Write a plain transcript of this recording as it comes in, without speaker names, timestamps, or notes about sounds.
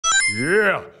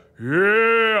Yeah,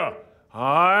 yeah,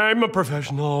 I'm a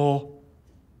professional.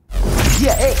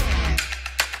 Yeah.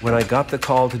 When I got the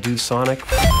call to do Sonic,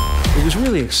 it was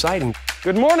really exciting.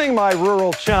 Good morning, my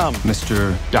rural chum.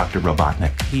 Mr. Dr.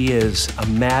 Robotnik. He is a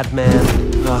madman.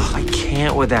 Ugh, I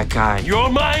can't with that guy. You're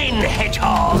mine,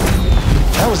 hedgehog!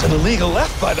 That was an illegal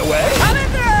left, by the way.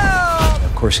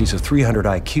 Of course, he's a 300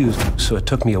 IQ, so it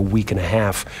took me a week and a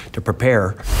half to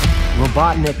prepare.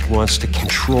 Robotnik wants to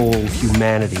control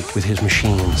humanity with his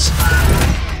machines.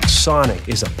 Sonic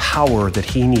is a power that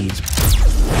he needs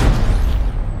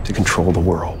to control the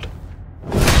world.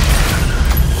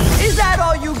 Is that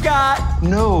all you got?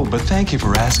 No, but thank you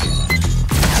for asking.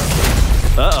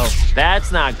 Uh-oh,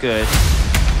 that's not good.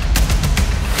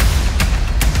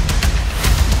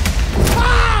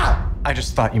 I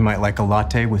just thought you might like a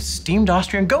latte with steamed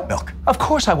Austrian goat milk. Of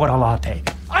course I want a latte.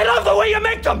 I love the way you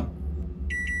make them!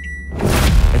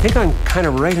 I think I'm kind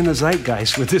of right in the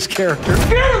zeitgeist with this character.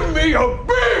 Give me a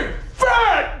big,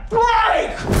 fat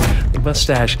break! The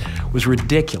mustache was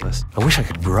ridiculous. I wish I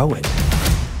could grow it.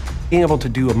 Being able to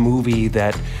do a movie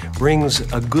that brings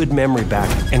a good memory back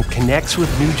and connects with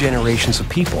new generations of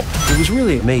people, it was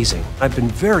really amazing. I've been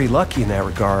very lucky in that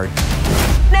regard.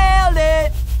 Nailed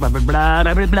it! Blah, blah, blah,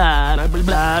 blah, blah, blah, blah,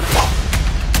 blah.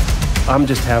 I'm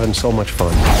just having so much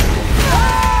fun.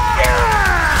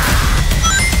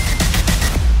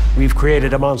 We've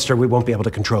created a monster we won't be able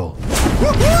to control.